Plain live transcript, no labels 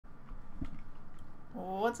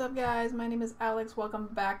What's up, guys? My name is Alex. Welcome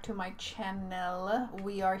back to my channel.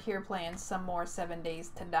 We are here playing some more 7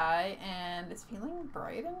 Days to Die, and it's feeling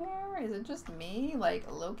bright in here. Is it just me?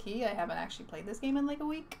 Like, low-key, I haven't actually played this game in like a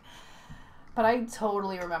week. But I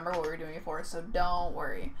totally remember what we were doing before, so don't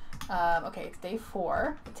worry. Okay, it's day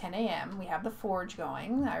 4, 10 a.m. We have the forge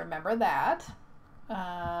going. I remember that.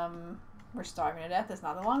 We're starving to death. It's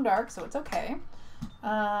not the long dark, so it's okay.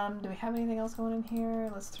 Do we have anything else going in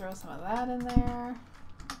here? Let's throw some of that in there.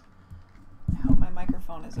 I hope my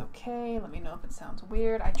microphone is okay. Let me know if it sounds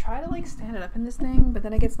weird. I try to like stand it up in this thing, but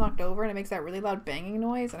then it gets knocked over and it makes that really loud banging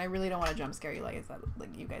noise, and I really don't want to jump scare you like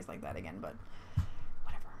you guys like that again, but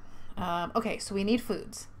whatever. Okay, so we need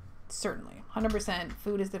foods. Certainly. 100%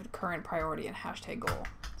 food is the current priority and hashtag goal.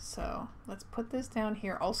 So let's put this down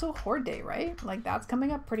here. Also horde day, right? Like that's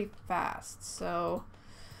coming up pretty fast. So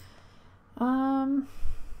we're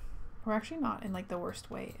actually not in like the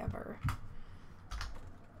worst way ever.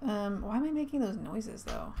 Why am I making those noises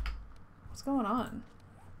though? What's going on?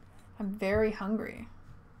 I'm very hungry.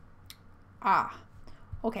 Ah,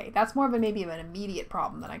 okay. That's more of a maybe of an immediate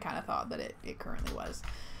problem than I kind of thought that it currently was.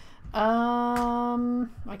 I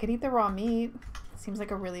could eat the raw meat. Seems like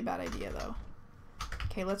a really bad idea though.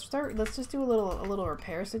 Okay, let's just do a little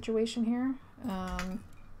repair situation here.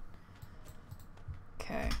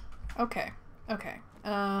 Okay.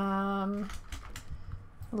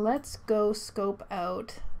 Let's go scope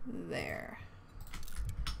out there.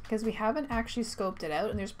 Because we haven't actually scoped it out,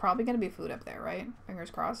 and there's probably going to be food up there, right? Fingers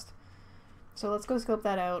crossed. So let's go scope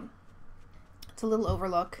that out. It's a little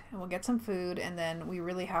overlook, and we'll get some food, and then we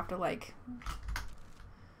really have to, like...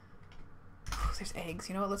 Oh, there's eggs.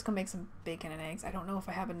 You know what? Let's go make some bacon and eggs. I don't know if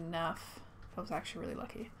I have enough. I was actually really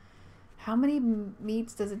lucky. How many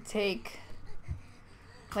meats does it take?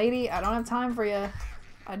 Lady, I don't have time for you.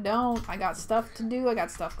 I don't. I got stuff to do. I got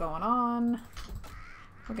stuff going on.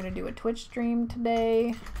 We're going to do a Twitch stream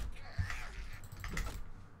today.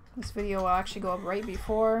 This video will actually go up right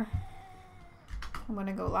before I'm going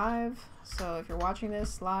to go live. So if you're watching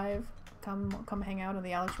this live, come hang out on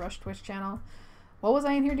the Alex Rush Twitch channel. What was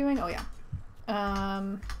I in here doing? Oh, yeah.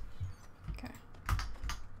 Okay.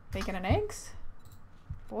 Bacon and eggs?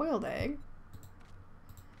 Boiled egg?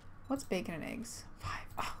 What's bacon and eggs? 5.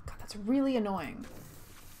 Oh, God, that's really annoying.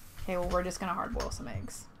 Okay, well, we're just going to hard boil some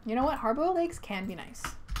eggs. You know what? Hard-boiled eggs can be nice.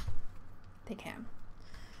 They can.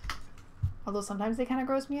 Although sometimes they kind of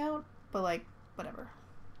gross me out, but, like, whatever.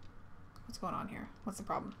 What's going on here? What's the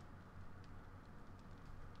problem?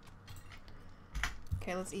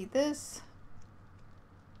 Okay, let's eat this.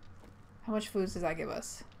 How much food does that give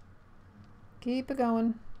us? Keep it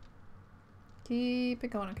going. Keep it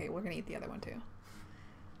going. Okay, we're going to eat the other one, too.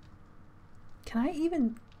 Can I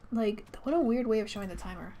even, like, what a weird way of showing the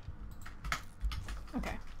timer.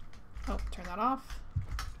 Okay. Oh, turn that off.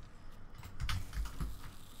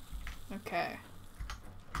 Okay.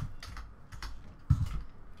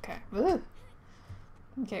 Okay. Ugh.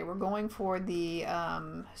 Okay, we're going for the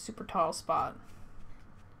super tall spot.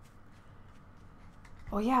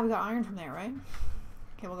 Oh yeah, we got iron from there, right?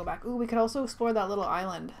 Okay, we'll go back. Ooh, we could also explore that little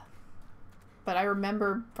island. But I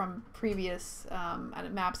remember from previous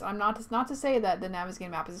maps, I'm not to say that the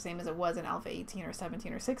Navigating map is the same as it was in Alpha 18 or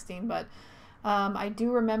 17 or 16, but I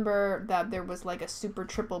do remember that there was like a super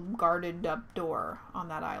triple guarded up door on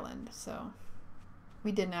that island, so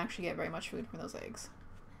we didn't actually get very much food from those eggs.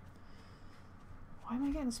 Why am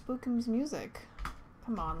I getting Spookums music?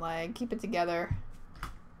 Come on, like, keep it together.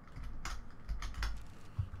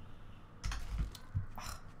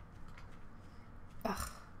 Ugh.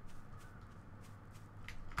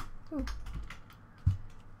 Ooh.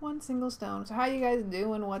 One single stone. So how you guys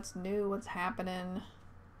doing? What's new? What's happening?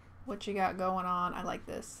 What you got going on? I like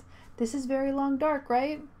this. This is very long dark,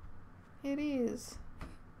 right? It is.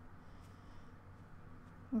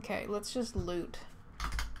 Okay, let's just loot.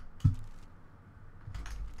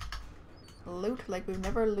 Loot like we've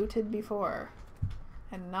never looted before.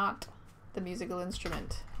 And not the musical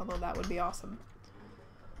instrument. Although that would be awesome.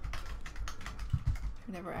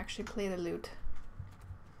 I've never actually played a lute.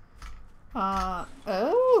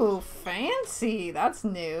 Oh, fancy. That's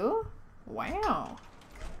new. Wow.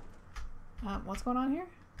 What's going on here?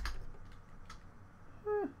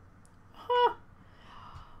 Huh.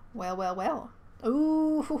 Well.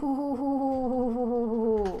 Ooh.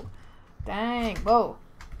 Dang. Whoa.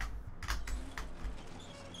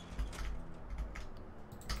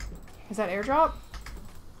 Is that airdrop?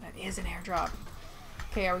 That is an airdrop.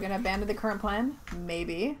 Okay, are we going to abandon the current plan?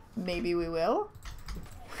 Maybe. Maybe we will.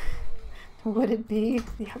 Would it be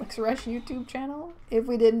the Alex Rush YouTube channel if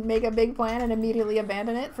we didn't make a big plan and immediately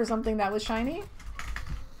abandon it for something that was shiny?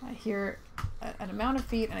 I hear an amount of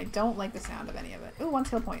feet, and I don't like the sound of any of it. Ooh, 1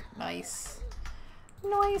 skill point. Nice.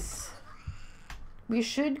 Nice. We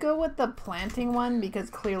should go with the planting one because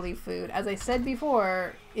clearly food, as I said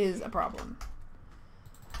before, is a problem.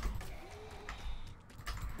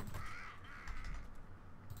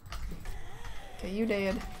 Okay, you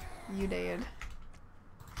did. You did.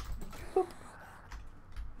 Boop.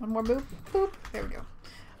 One more boop. Boop. There we go.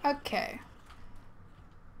 Okay.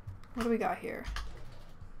 What do we got here?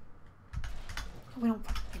 We don't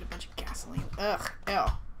need a bunch of gasoline. Ugh. Ew.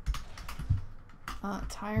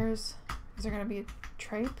 Tires. Is there gonna be a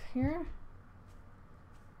trape here?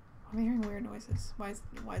 I'm hearing weird noises. Why is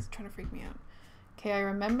it trying to freak me out? Okay, I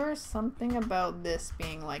remember something about this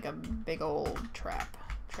being like a big old trap.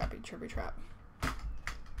 Trippy trap.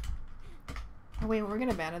 Oh wait, we're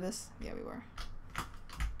gonna abandon this? Yeah, we were.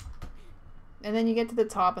 And then you get to the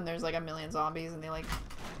top and there's like a million zombies and they like...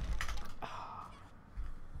 Oh.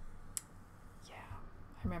 Yeah,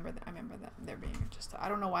 I remember that there being just... I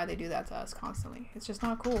don't know why they do that to us constantly. It's just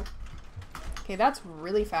not cool. Okay, that's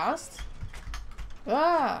really fast.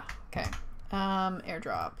 Ah! Okay.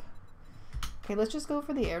 Airdrop. Okay, let's just go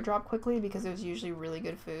for the airdrop quickly because there's usually really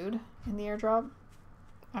good food in the airdrop.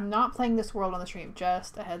 I'm not playing this world on the stream,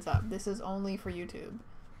 just a heads up. This is only for YouTube.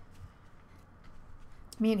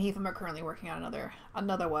 Me and Heatham are currently working on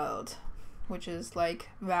another world, which is like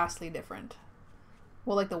vastly different.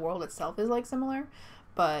 Well, like the world itself is like similar,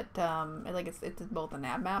 but like it's both a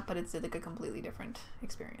nav map, but it's like a completely different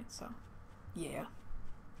experience. So, yeah.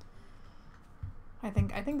 I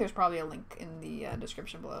think there's probably a link in the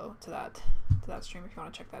description below to that stream if you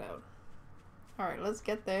want to check that out. All right, let's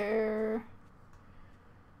get there.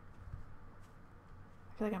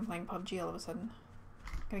 I feel like I'm playing PUBG all of a sudden.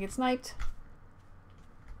 Gonna get sniped.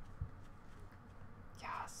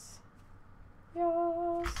 Yes.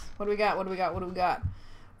 Yes. What do we got? What do we got? What do we got?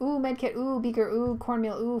 Ooh, medkit. Ooh, beaker. Ooh,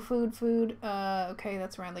 cornmeal. Ooh, food. Okay,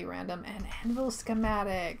 that's randomly random. And anvil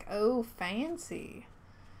schematic. Oh, fancy.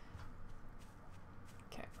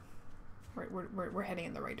 Okay. We're heading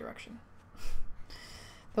in the right direction.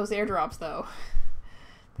 Those airdrops, though.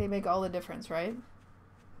 They make all the difference, right?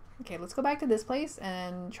 Okay, let's go back to this place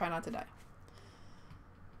and try not to die.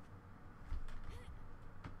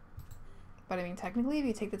 But I mean, technically, if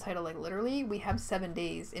you take the title like literally, we have 7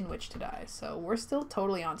 days in which to die. So we're still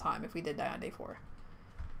totally on time if we did die on day 4.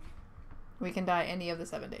 We can die any of the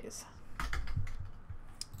 7 days.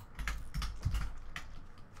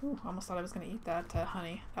 Ooh, almost thought I was going to eat that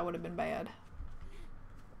honey. That would have been bad.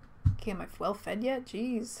 Okay, am I well fed yet?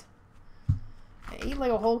 Jeez. I ate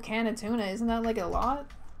like a whole can of tuna. Isn't that like a lot?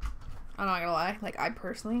 I'm not gonna lie, like I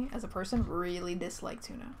personally, as a person, really dislike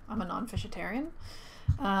tuna. I'm a non-fishitarian.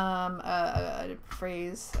 A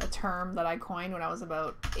term that I coined when I was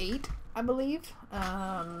about 8, I believe.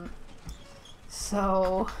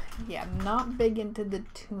 So yeah, I'm not big into the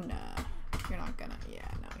tuna. You're not gonna, yeah,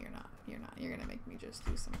 no, you're not. You're gonna make me just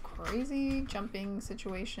do some crazy jumping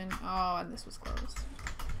situation. Oh, and this was closed.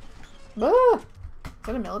 Ah! Is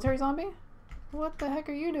that a military zombie? What the heck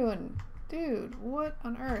are you doing? Dude, what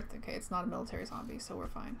on earth? Okay, it's not a military zombie, so we're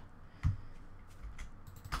fine.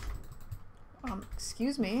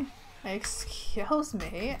 Excuse me. Excuse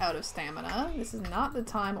me, out of stamina. This is not the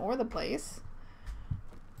time or the place.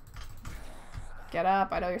 Get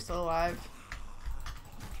up, I know you're still alive.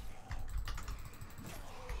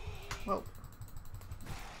 Whoa.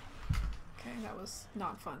 Okay, that was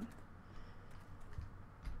not fun.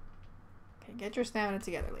 Okay, get your stamina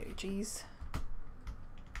together, lady. Jeez.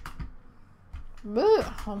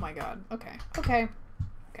 Ugh. Oh my god. Okay. Okay.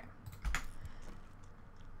 Okay.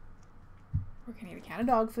 We're gonna eat a can of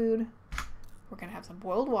dog food. We're gonna have some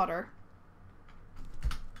boiled water.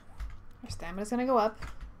 Our stamina's gonna go up.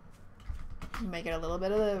 Make it a little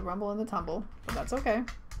bit of the rumble and the tumble, but that's okay.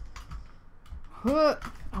 Oh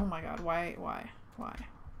my god. Why? My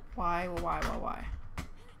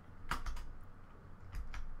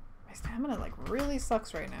stamina like really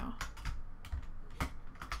sucks right now.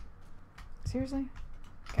 Seriously?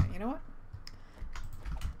 Okay, you know what?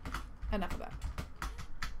 Enough of that.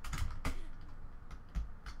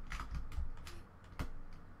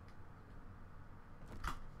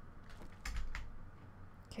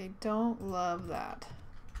 Okay, don't love that.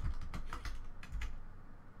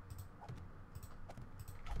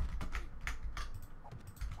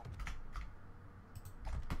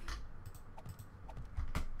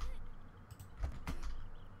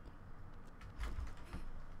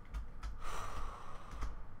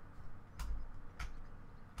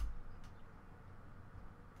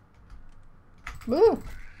 Woo! A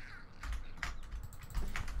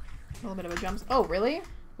little bit of a jump. Oh, really?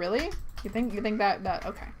 Really? You think that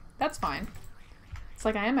okay. That's fine. It's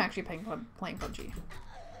like I am actually playing PUBG.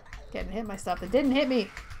 Getting hit by stuff that didn't hit me.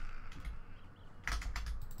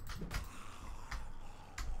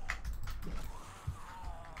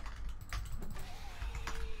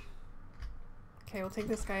 Okay, we'll take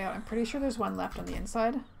this guy out. I'm pretty sure there's one left on the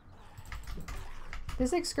inside.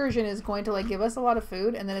 This excursion is going to like give us a lot of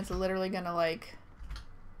food, and then it's literally gonna like...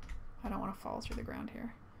 I don't want to fall through the ground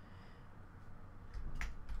here.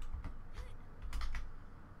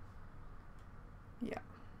 Yeah.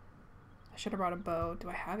 I should have brought a bow. Do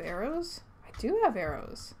I have arrows? I do have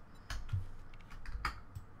arrows.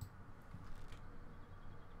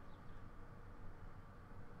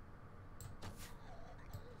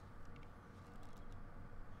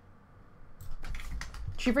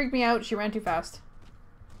 She freaked me out. She ran too fast.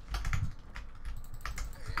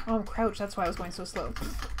 Oh, I'm crouched. That's why I was going so slow.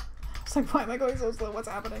 I was like, why am I going so slow? What's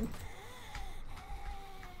happening?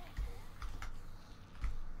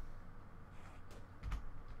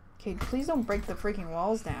 Okay, please don't break the freaking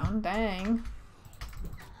walls down. Dang.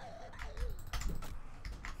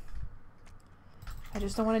 I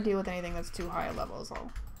just don't want to deal with anything that's too high a level is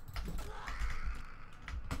all.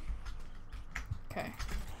 Okay.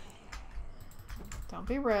 Don't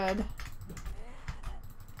be red.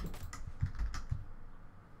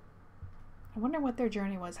 I wonder what their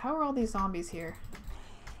journey was. How are all these zombies here?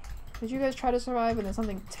 Did you guys try to survive and then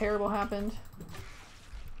something terrible happened?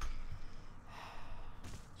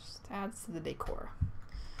 Just adds to the decor.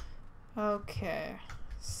 Okay.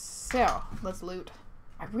 So, let's loot.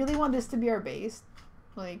 I really want this to be our base.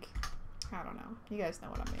 Like, I don't know. You guys know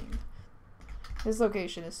what I mean. This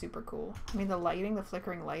location is super cool. I mean, the lighting, the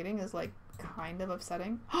flickering lighting is like kind of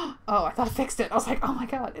upsetting. Oh, I thought I fixed it. I was like, oh my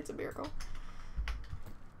god, it's a miracle.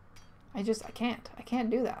 I can't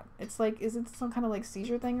do that. It's like, is it some kind of like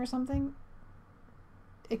seizure thing or something?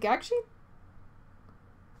 It actually...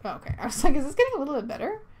 Oh, okay. I was like, is this getting a little bit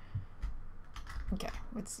better? Okay.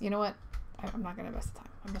 It's, you know what? I'm not going to invest the time.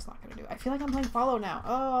 I'm just not going to do it. I feel like I'm playing Follow now.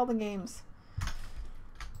 Oh, all the games.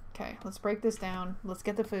 Okay, let's break this down. Let's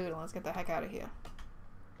get the food and let's get the heck out of here.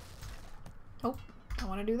 Oh, I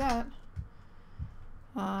want to do that.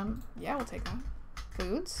 Yeah, we'll take that.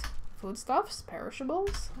 Foods. Foodstuffs,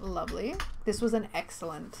 perishables, lovely. This was an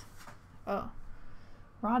excellent. Oh,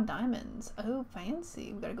 raw diamonds. Oh,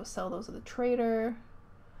 fancy. We gotta go sell those at the trader.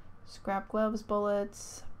 Scrap gloves,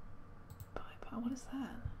 bullets. What is that?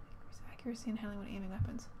 Accuracy and handling when aiming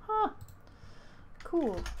weapons. Huh.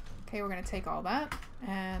 Cool. Okay, we're gonna take all that,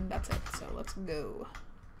 and that's it. So let's go.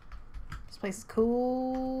 This place is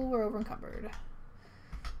cool. We're over encumbered.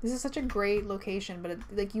 This is such a great location, but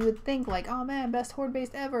like you would think like, oh man, best horde base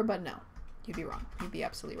ever, but no, you'd be wrong. You'd be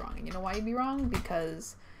absolutely wrong. And you know why you'd be wrong?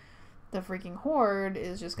 Because the freaking horde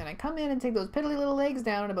is just gonna come in and take those piddly little legs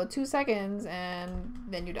down in about 2 seconds, and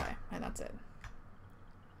then you die, and that's it.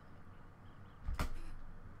 Your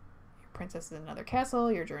princess is in another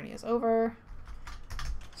castle. Your journey is over.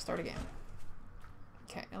 Start again.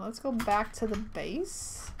 Okay, now let's go back to the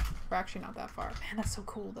base. We're actually not that far. Man, that's so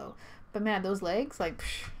cool though. But man, those legs, like,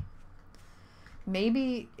 psh,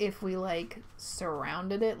 maybe if we like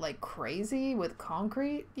surrounded it like crazy with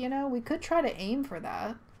concrete, you know, we could try to aim for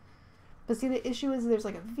that. But see, the issue is there's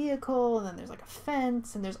like a vehicle, and then there's like a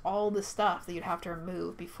fence, and there's all this stuff that you'd have to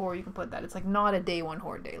remove before you can put that. It's like not a day one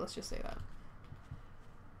horde day. Let's just say that.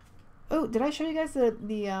 Oh, did I show you guys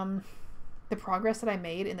the progress that I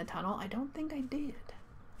made in the tunnel? I don't think I did.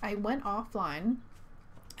 I went offline.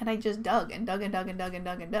 And I just dug and dug and dug and dug and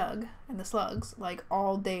dug and dug and the slugs like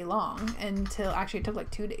all day long until actually it took like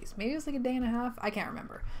 2 days. Maybe it was like a day and a half. I can't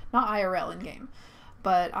remember. Not IRL in game.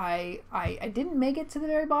 But I didn't make it to the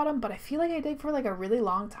very bottom, but I feel like I did for like a really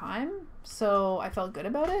long time. So I felt good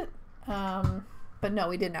about it. But no,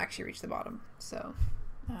 we didn't actually reach the bottom. So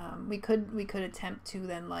we could attempt to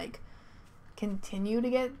then like continue to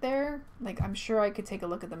get there. Like I'm sure I could take a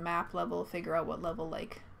look at the map level, figure out what level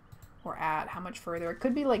like we're at, how much further. It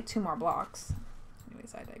could be like 2 more blocks.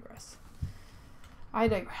 Anyways, I digress. I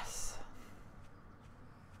digress.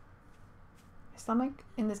 My stomach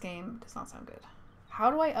in this game does not sound good. How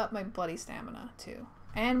do I up my bloody stamina too?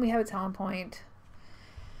 And we have a talent point.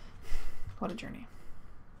 What a journey.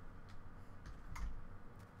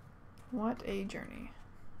 What a journey.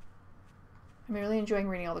 I'm really enjoying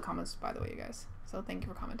reading all the comments, by the way, you guys. So thank you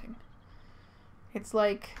for commenting. It's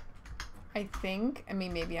like, I think, I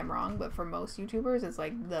mean, maybe I'm wrong, but for most YouTubers, it's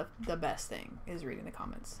like the best thing is reading the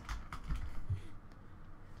comments.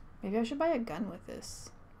 Maybe I should buy a gun with this,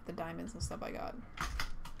 the diamonds and stuff I got.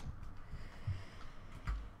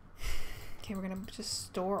 Okay, we're gonna just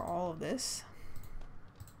store all of this.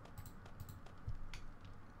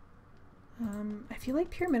 I feel like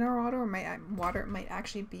pure mineral water might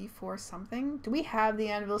actually be for something. Do we have the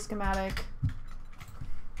anvil schematic?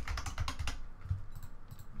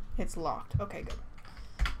 It's locked. Okay, good.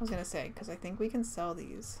 I was gonna say, because I think we can sell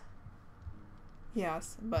these.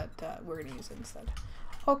 Yes, but we're gonna use it instead.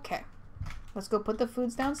 Okay, let's go put the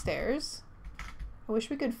foods downstairs. I wish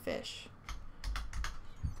we could fish.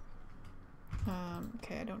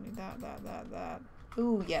 Okay, I don't need that.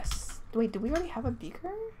 Ooh, yes. Wait, do we already have a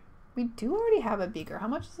beaker? We do already have a beaker. How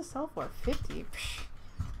much does it sell for? 50. Psh.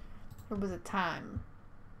 There was a time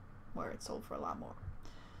where it sold for a lot more.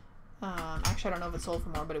 Actually, I don't know if it sold for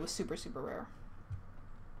more, but it was super, super rare.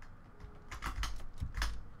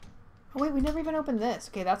 Oh wait, we never even opened this.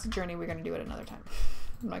 Okay, that's a journey we're gonna do at another time.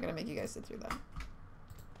 I'm not gonna make you guys sit through that.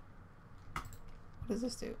 What does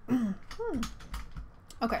this do?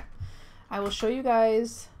 Okay, I will show you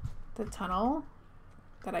guys the tunnel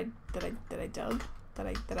that I dug,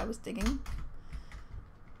 that I was digging.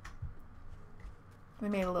 We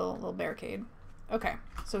made a little barricade. Okay,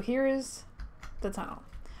 so here is the tunnel,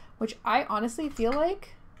 which I honestly feel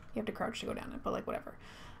like you have to crouch to go down it, but like whatever.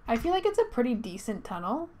 I feel like it's a pretty decent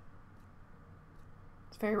tunnel.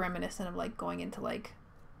 It's very reminiscent of like going into like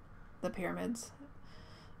the pyramids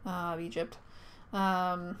of Egypt.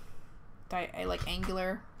 I like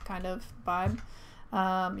angular kind of vibe.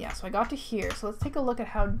 Yeah, so I got to here. So let's take a look at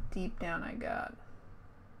how deep down I got.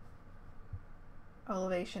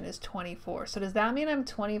 Elevation is 24. So does that mean I'm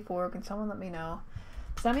 24? Can someone let me know?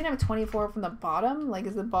 Does that mean I'm 24 from the bottom? Like,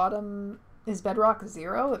 is bedrock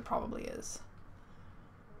 0? It probably is.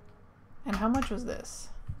 And how much was this?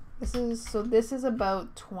 This is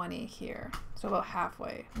about 20 here. So about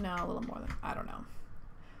halfway. No, a little more than, I don't know.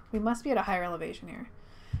 We must be at a higher elevation here.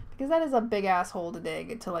 Because that is a big ass hole to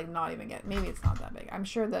dig to like not even get, maybe it's not that big. I'm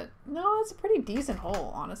sure that, no, it's a pretty decent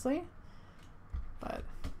hole, honestly. But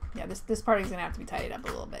yeah, this part is gonna have to be tidied up a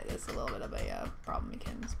little bit. It's a little bit of a problem,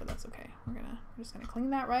 Mikins, but that's okay. We're just gonna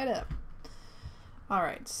clean that right up. All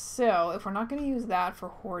right, so if we're not gonna use that for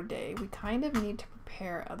Horde Day, we kind of need to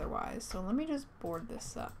prepare otherwise. So let me just board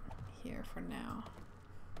this up here for now.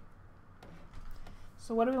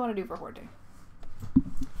 So what do we want to do for Horde Day?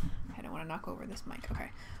 I don't want to knock over this mic.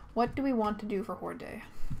 Okay, what do we want to do for Horde Day?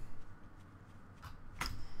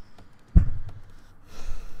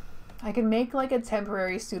 I can make like a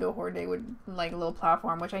temporary pseudo Horde Day with like a little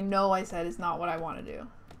platform, which I know I said is not what I want to do.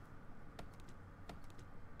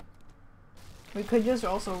 We could just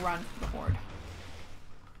also run the Horde.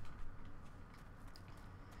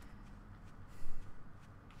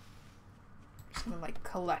 Just gonna like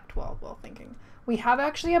collect while thinking. We have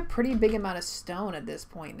actually a pretty big amount of stone at this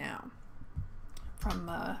point now, from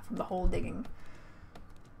the hole digging.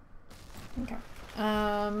 Okay.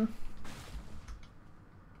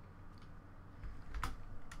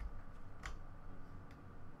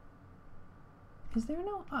 Is there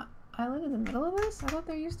no island in the middle of this? I thought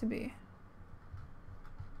there used to be.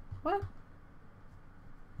 What?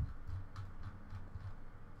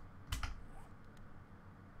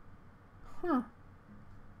 Huh.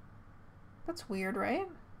 That's weird, right?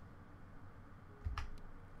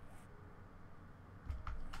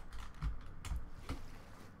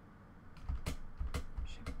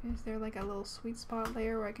 Is there like a little sweet spot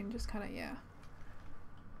layer where I can just kind of, yeah.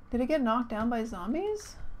 Did it get knocked down by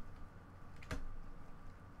zombies?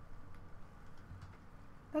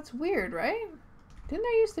 That's weird, right? Didn't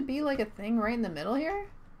there used to be like a thing right in the middle here?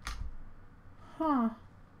 Huh.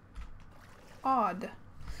 Odd.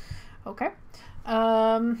 Okay.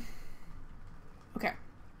 Okay.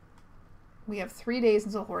 We have 3 days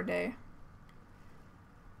until Horde Day.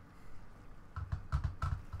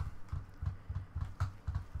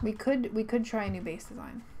 We could try a new base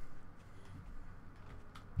design.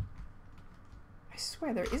 I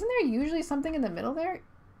swear isn't there usually something in the middle there?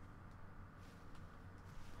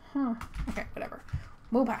 Huh. Okay, whatever.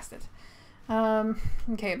 Move past it.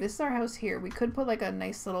 Okay, if this is our house here, we could put like a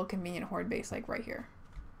nice little convenient horde base like right here.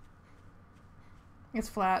 It's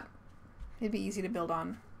flat. It'd be easy to build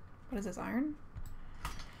on. What is this, iron?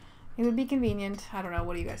 It would be convenient. I don't know.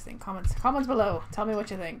 What do you guys think? Comments below. Tell me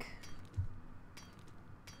what you think.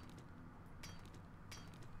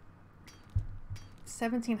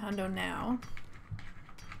 $1,700 now.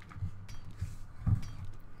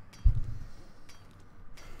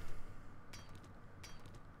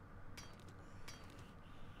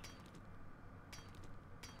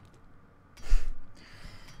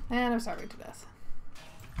 And I'm starving to death.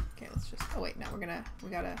 Okay, let's just, oh wait, no, we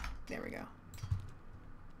gotta, there we go.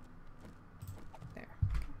 There.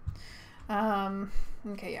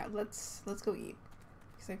 Okay, yeah, let's go eat.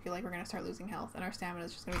 Because I feel like we're gonna start losing health and our stamina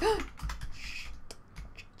is just gonna be,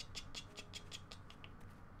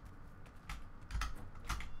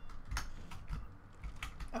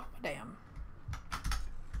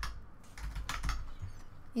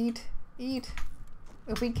 Eat. Eat.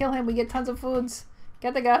 If we kill him, we get tons of foods.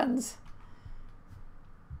 Get the guns.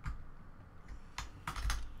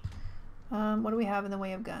 What do we have in the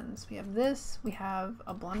way of guns? We have this. We have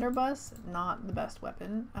a blunderbuss. Not the best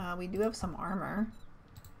weapon. We do have some armor.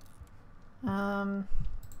 Don't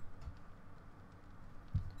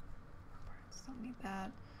need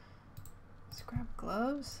that. Scrap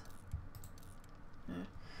gloves.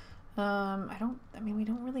 I mean, we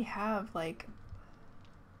don't really have, like...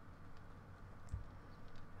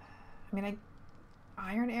 I mean,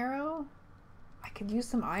 iron arrow? I could use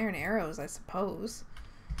some iron arrows, I suppose.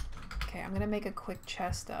 Okay, I'm gonna make a quick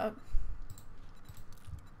chest up.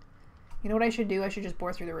 You know what I should do? I should just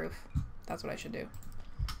bore through the roof. That's what I should do.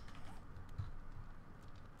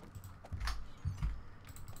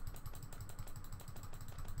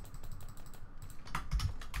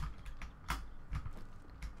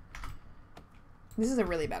 This is a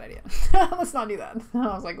really bad idea. Let's not do that. I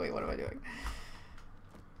was like, wait, what am I doing?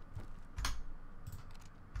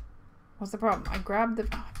 What's the problem? I grabbed the...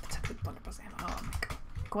 Oh, I took the blunderbuss ammo. Oh my god.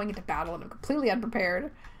 Going into battle and I'm completely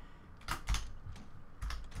unprepared.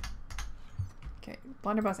 Okay,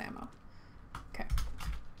 blunderbuss ammo. Okay.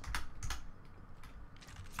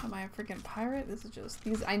 Am I a freaking pirate? This is just...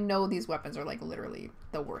 these. I know these weapons are like literally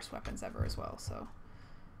the worst weapons ever as well, so...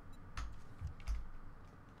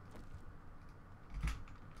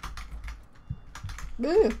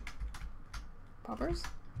 Ooh. Poppers?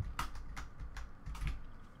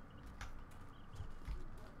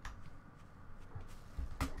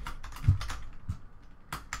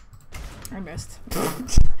 I missed.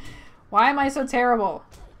 Why am I so terrible?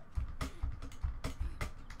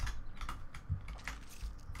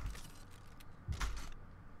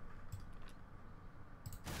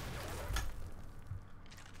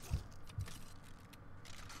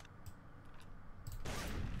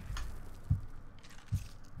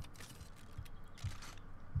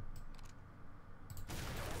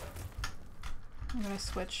 I'm gonna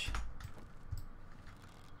switch.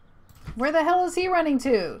 Where the hell is he running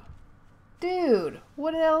to? Dude,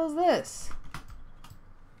 what the hell is this?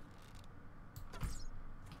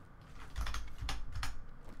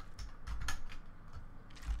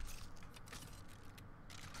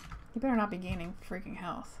 You better not be gaining freaking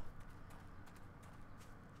health.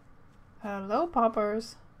 Hello,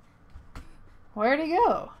 Poppers. Where'd he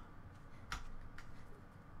go?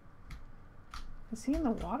 Is he in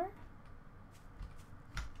the water?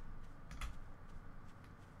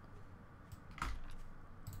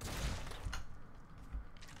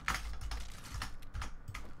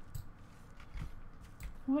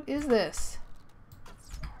 What is this?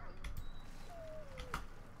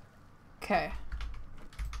 Okay.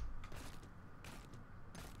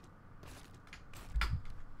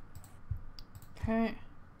 Okay.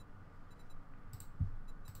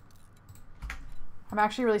 I'm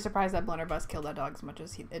actually really surprised that blunderbuss killed that dog as much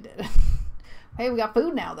as it did. Hey, we got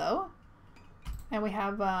food now though. And we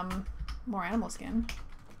have more animal skin.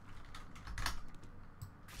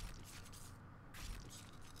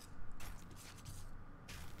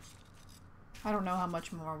 I don't know how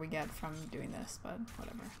much more we get from doing this, but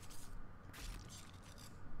whatever.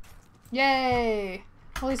 Yay!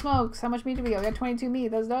 Holy smokes, how much meat do we get? We got 22 meat,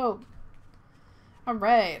 that's dope.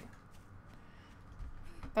 Alright.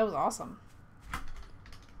 That was awesome.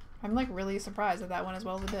 I'm like really surprised that that went as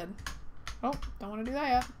well as it did. Oh, don't want to do that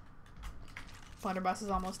yet. Blunderbuss is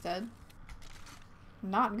almost dead.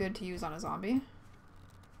 Not good to use on a zombie.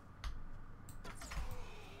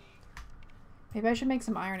 Maybe I should make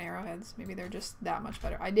some iron arrowheads. Maybe they're just that much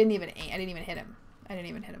better. I didn't even hit him. I didn't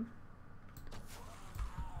even hit him.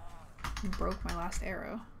 I broke my last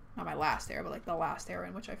arrow. Not my last arrow, but like the last arrow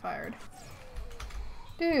in which I fired.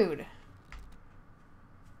 Dude.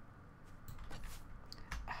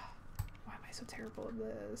 Why am I so terrible at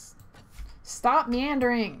this? Stop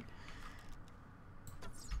meandering.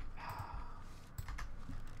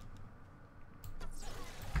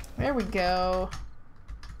 There we go.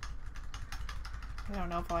 I don't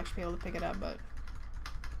know if I'll actually be able to pick it up, but...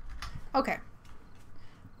 Okay.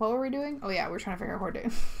 What were we doing? Oh yeah, we were trying to figure out what we're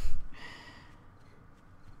doing.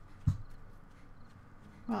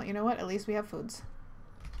 Well, you know what? At least we have foods.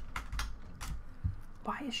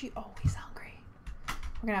 Why is she always hungry?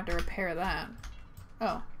 We're gonna have to repair that.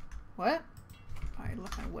 Oh. What? I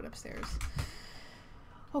left my wood upstairs.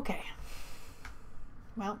 Okay.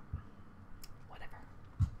 Well...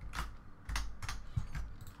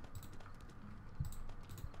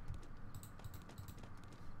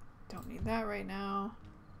 Don't need that right now.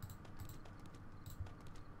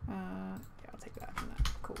 Yeah, I'll take that and that.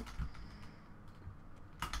 Cool.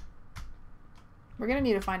 We're gonna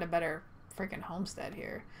need to find a better freaking homestead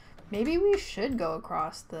here. Maybe we should go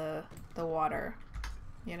across the water,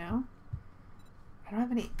 you know? I don't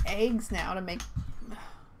have any eggs now to make...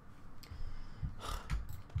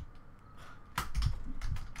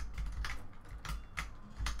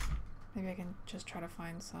 Maybe I can just try to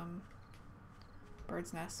find some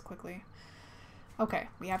bird's nests quickly. Okay,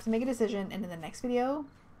 we have to make a decision, and in the next video,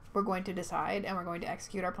 we're going to decide and we're going to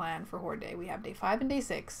execute our plan for Horde Day. We have day 5 and day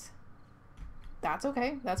 6. That's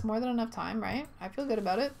okay. That's more than enough time, right? I feel good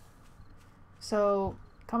about it. So,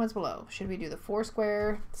 comments below. Should we do the 4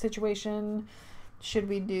 square situation? Should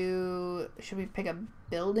we pick a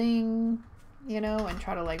building, you know, and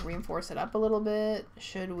try to like reinforce it up a little bit?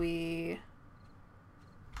 Should we...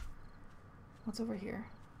 What's over here?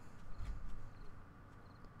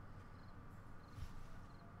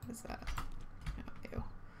 What is that? Oh, ew.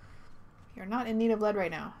 You're not in need of lead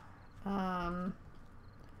right now. I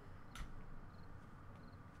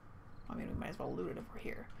mean, we might as well loot it if we're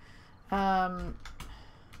here. Jeez.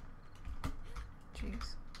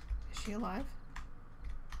 Is she alive?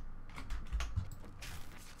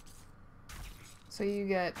 So you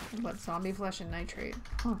get, what, zombie flesh and nitrate.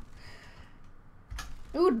 Huh.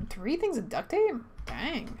 Ooh, 3 things of duct tape?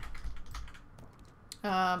 Dang.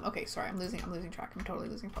 Okay, sorry, I'm losing track. I'm totally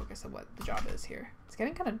losing focus of what the job is here. It's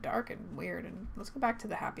getting kind of dark and weird, and let's go back to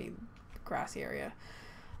the happy grassy area.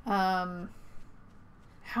 How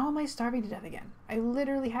am I starving to death again? I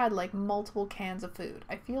literally had like multiple cans of food.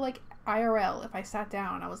 I feel like IRL, if I sat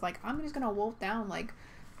down, I was like, I'm just gonna wolf down like,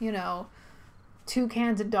 you know, 2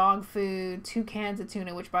 cans of dog food, 2 cans of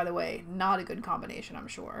tuna, which by the way, not a good combination, I'm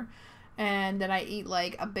sure. And then I eat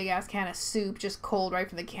like a big ass can of soup, just cold right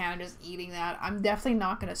from the can, and just eating that. I'm definitely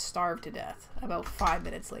not gonna starve to death about 5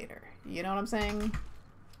 minutes later. You know what I'm saying?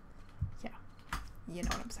 Yeah, you know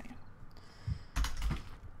what I'm saying.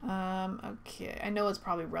 Okay, I know it's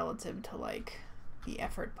probably relative to like the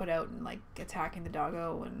effort put out in like attacking the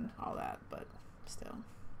doggo and all that, but still.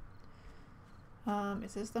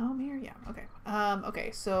 Is this the home here? Yeah, okay.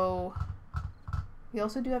 Okay, so we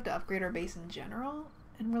also do have to upgrade our base in general.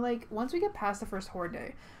 And we're like, once we get past the first Horde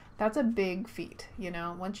Day, that's a big feat, you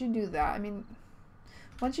know? Once you do that, I mean,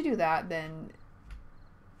 once you do that, then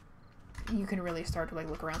you can really start to like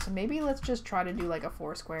look around. So maybe let's just try to do like a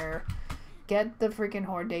 4 square, get the freaking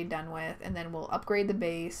Horde Day done with, and then we'll upgrade the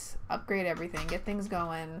base, upgrade everything, get things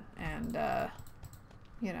going, and,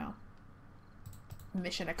 you know,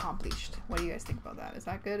 mission accomplished. What do you guys think about that? Is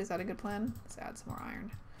that good? Is that a good plan? Let's add some more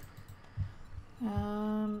iron.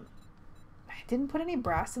 I didn't put any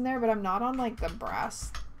brass in there, but I'm not on like the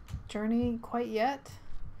brass journey quite yet.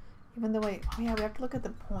 Even though oh yeah, we have to look at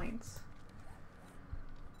the points.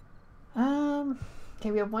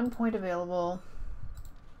 Okay, we have 1 point available.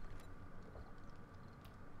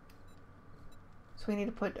 So we need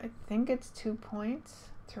to put, I think it's 2 points.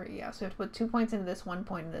 3, yeah, so we have to put 2 points into this, 1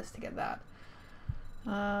 point in this to get that.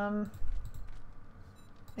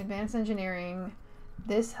 Advanced engineering.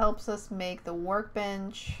 This helps us make the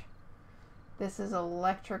workbench. This is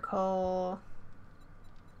electrical.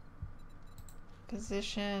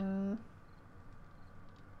 Position.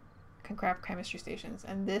 Can craft chemistry stations.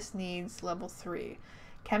 And this needs level 3.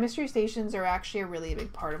 Chemistry stations are actually a really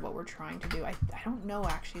big part of what we're trying to do. I don't know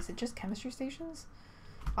actually. Is it just chemistry stations?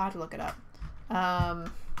 I'll have to look it up.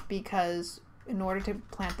 Because in order to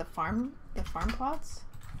plant the farm plots,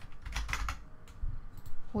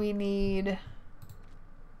 we need...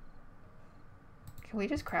 Can we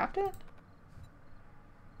just craft it?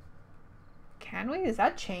 Can we? Is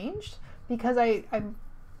that changed? Because I'm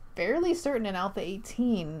fairly certain in Alpha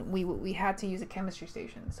 18 we had to use a chemistry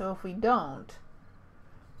station. So if we don't,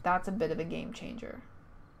 that's a bit of a game changer.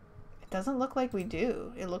 It doesn't look like we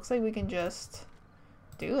do. It looks like we can just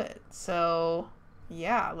do it. So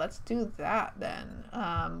yeah, let's do that then.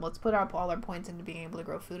 Let's put all our points into being able to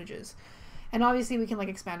grow foodages. And obviously we can like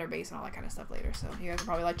expand our base and all that kind of stuff later. So you guys are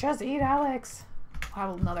probably like, just eat, Alex. We'll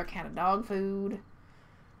have another can of dog food.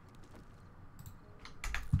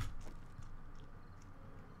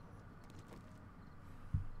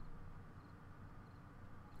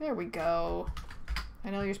 There we go. I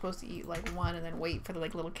know you're supposed to eat like 1 and then wait for the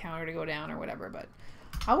like little counter to go down or whatever, but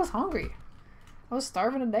I was hungry. I was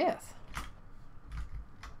starving to death.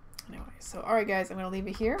 Anyway, so alright guys, I'm going to leave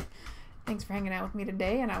it here. Thanks for hanging out with me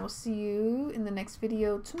today, and I will see you in the next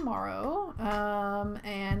video tomorrow.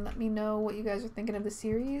 And let me know what you guys are thinking of the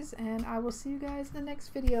series, and I will see you guys in the next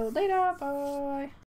video. Later! Bye!